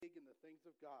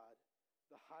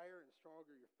the higher and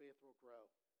stronger your faith will grow.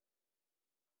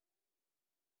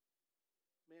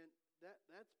 Man,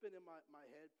 that's been in my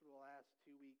head for the last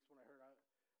 2 weeks when I heard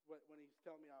when he's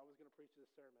telling me I was going to preach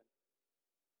this sermon.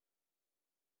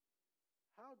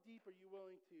 How deep are you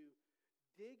willing to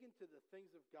dig into the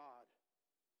things of God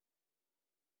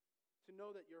to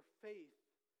know that your faith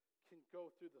can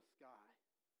go through the sky?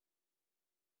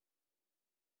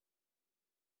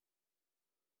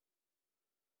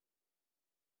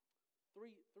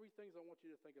 Three things I want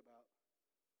you to think about.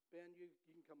 Ben, you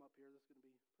can come up here. This is going to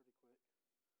be pretty quick.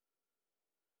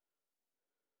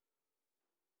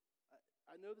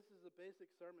 I know this is a basic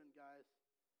sermon, guys,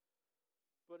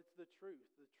 but it's the truth.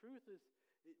 The truth is,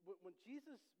 when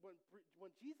Jesus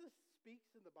speaks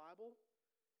in the Bible,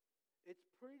 it's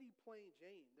pretty plain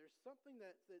Jane. There's something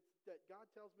that God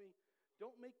tells me,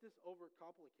 don't make this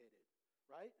overcomplicated,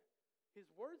 right? His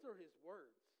words are his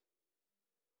words.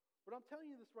 But I'm telling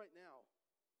you this right now.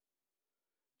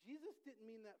 Jesus didn't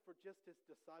mean that for just his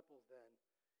disciples then.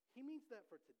 He means that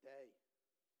for today.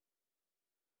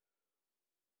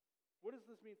 What does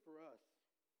this mean for us?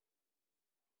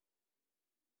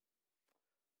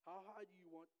 How high do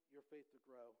you want your faith to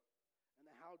grow? And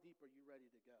how deep are you ready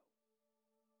to go?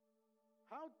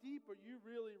 How deep are you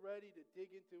really ready to dig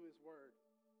into his word?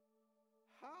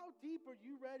 How deep are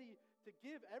you ready to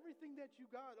give everything that you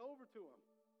got over to him?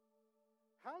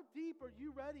 How deep are you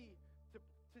ready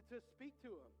to speak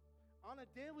to him on a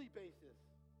daily basis?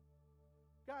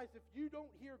 Guys, if you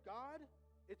don't hear God,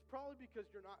 it's probably because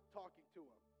you're not talking to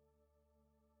him.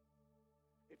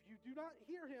 If you do not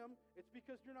hear him, it's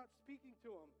because you're not speaking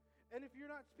to him. And if you're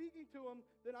not speaking to him,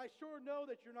 then I sure know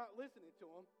that you're not listening to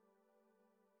him.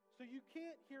 So you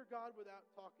can't hear God without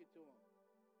talking to him.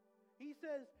 He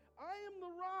says, I am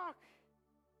the rock.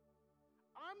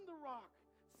 I'm the rock.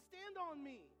 Stand on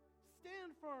me.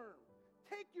 Stand firm.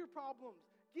 Take your problems.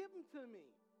 Give them to me.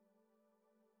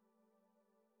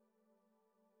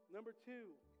 Number 2,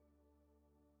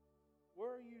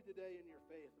 where are you today in your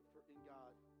faith in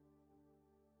God?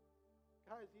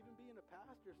 Guys, even being a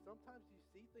pastor, sometimes you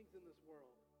see things in this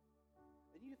world.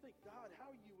 And you think, God,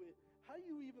 how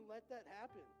you even let that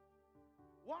happen?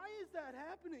 Why is that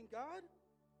happening, God?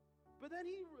 But then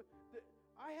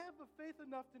I have the faith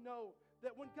enough to know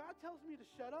that when God tells me to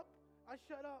shut up, I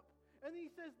shut up. And then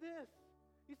he says this.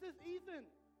 He says, Ethan,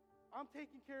 I'm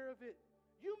taking care of it.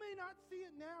 You may not see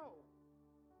it now.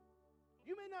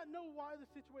 You may not know why the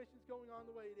situation is going on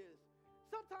the way it is.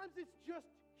 Sometimes it's just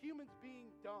humans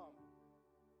being dumb.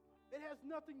 It has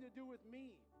nothing to do with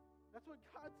me. That's what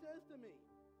God says to me.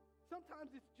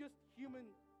 Sometimes it's just human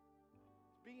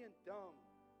being dumb.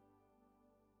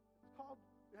 It's called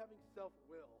having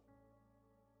self-will.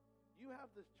 You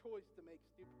have this choice to make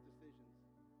stupid decisions.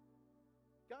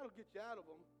 God will get you out of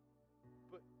them,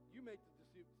 but you make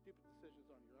the stupid decisions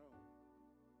on your own.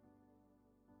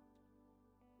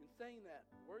 In saying that,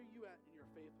 where are you at in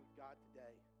your faith with God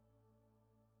today?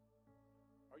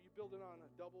 Are you building on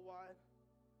a double wide?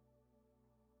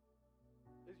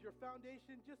 Is your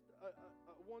foundation just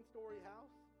a one-story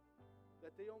house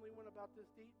that they only went about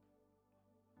this deep?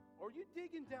 Or are you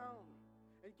digging down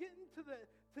and getting to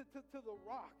the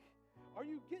rock? Are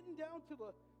you getting down to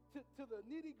the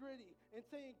nitty-gritty and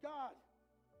saying, God,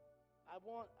 I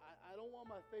don't want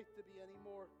my faith to be any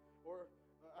more, or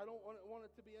I don't want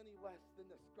it to be any less than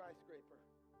the skyscraper.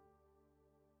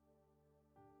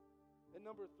 And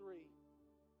number 3,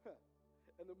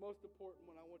 and the most important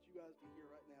one I want you guys to hear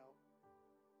right now,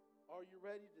 are you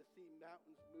ready to see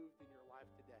mountains moved in your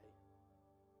life today?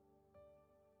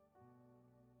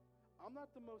 I'm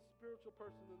not the most spiritual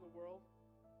person in the world,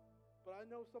 but I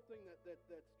know something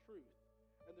that's truth.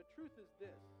 And the truth is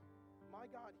this: my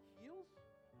God heals.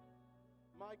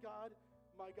 My God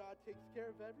takes care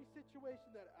of every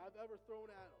situation that I've ever thrown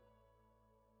at him.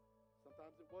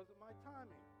 Sometimes it wasn't my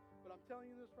timing, but I'm telling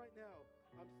you this right now.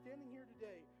 I'm standing here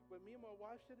today when me and my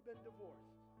wife should have been divorced.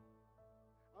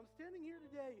 I'm standing here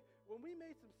today when we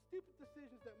made some stupid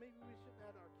decisions that maybe we shouldn't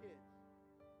have had our kids.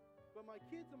 But my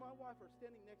kids and my wife are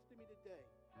standing next to me today,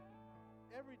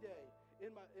 every day in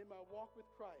my walk with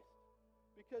Christ.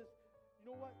 Because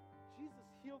you know what? Jesus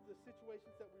healed the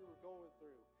situations that we were going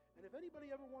through. And if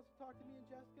anybody ever wants to talk to me and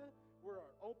Jessica, we're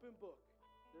an open book.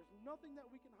 There's nothing that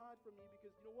we can hide from you,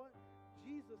 because you know what?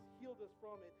 Jesus healed us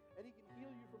from it, and he can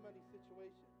heal you from any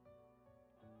situation.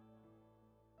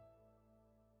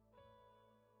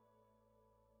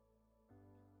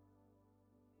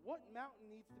 What mountain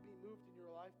needs to be moved in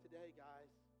your life today,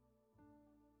 guys?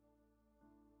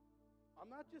 I'm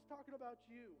not just talking about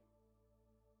you.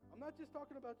 I'm not just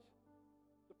talking about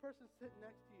the person sitting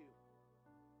next to you.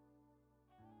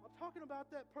 I'm talking about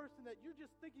that person that you're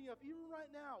just thinking of, even right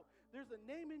now. There's a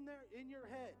name in there in your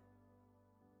head.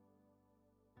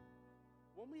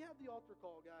 When we have the altar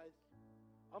call, guys,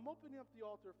 I'm opening up the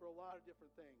altar for a lot of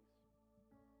different things.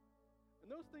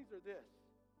 And those things are this: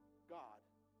 God.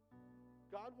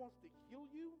 God wants to heal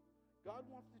you. God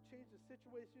wants to change the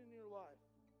situation in your life.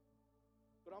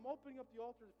 But I'm opening up the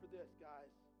altar for this,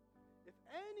 guys. If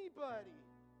anybody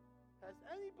has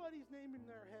anybody's name in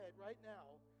their head right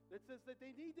now that says that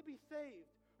they need to be saved,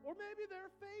 or maybe their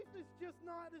faith is just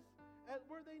not at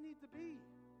where they need to be,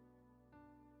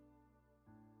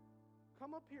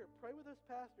 come up here, pray with us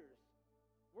pastors.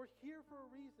 We're here for a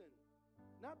reason.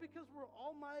 Not because we're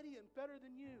almighty and better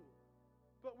than you,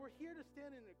 but we're here to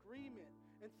stand in agreement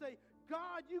and say,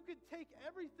 God, you could take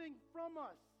everything from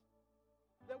us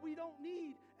that we don't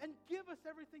need and give us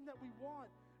everything that we want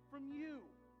from you.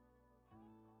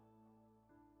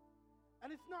 And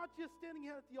it's not just standing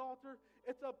here at the altar.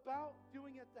 It's about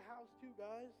doing it at the house too,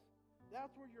 guys.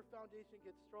 That's where your foundation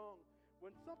gets strong.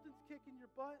 When something's kicking your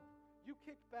butt, you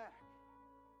kick back.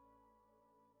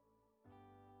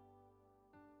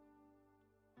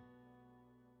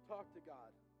 Talk to God.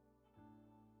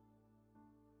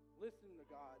 Listen to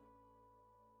God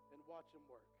and watch Him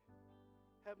work.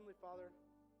 Heavenly Father,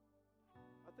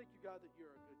 I thank you, God, that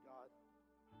you're a good God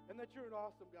and that you're an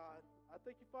awesome God. I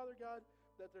thank you, Father God,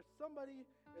 that there's somebody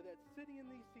that's sitting in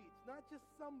these seats. Not just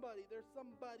somebody, there's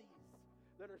somebodies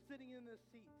that are sitting in this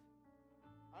seat.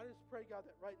 I just pray, God,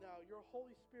 that right now your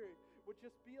Holy Spirit would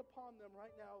just be upon them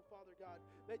right now, Father God.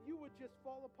 That you would just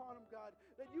fall upon them, God.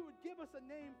 That you would give us a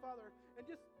name, Father, and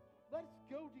just let us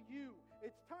go to you.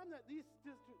 It's time that these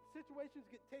situations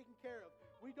get taken care of.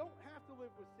 We don't have to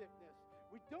live with sickness.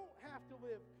 We don't have to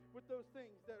live with those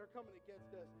things that are coming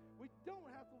against us. We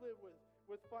don't have to live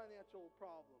with financial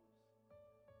problems,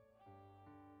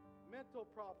 mental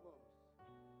problems,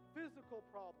 physical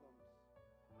problems.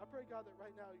 I pray, God, that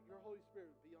right now your Holy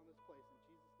Spirit would be on this place. In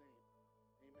Jesus' name,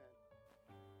 amen.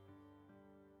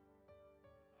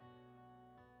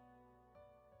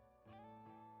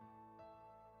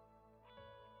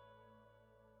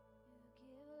 You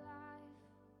give life,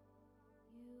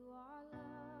 you are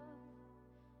love,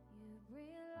 you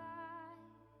bring light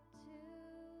to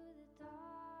the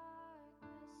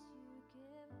darkness, you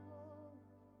give hope,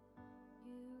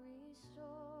 you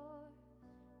restore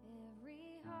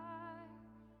every heart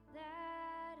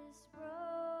that is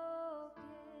broken.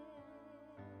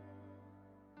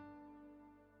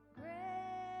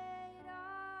 Great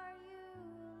are you,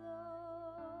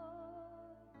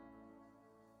 Lord.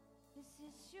 This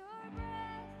is your breath.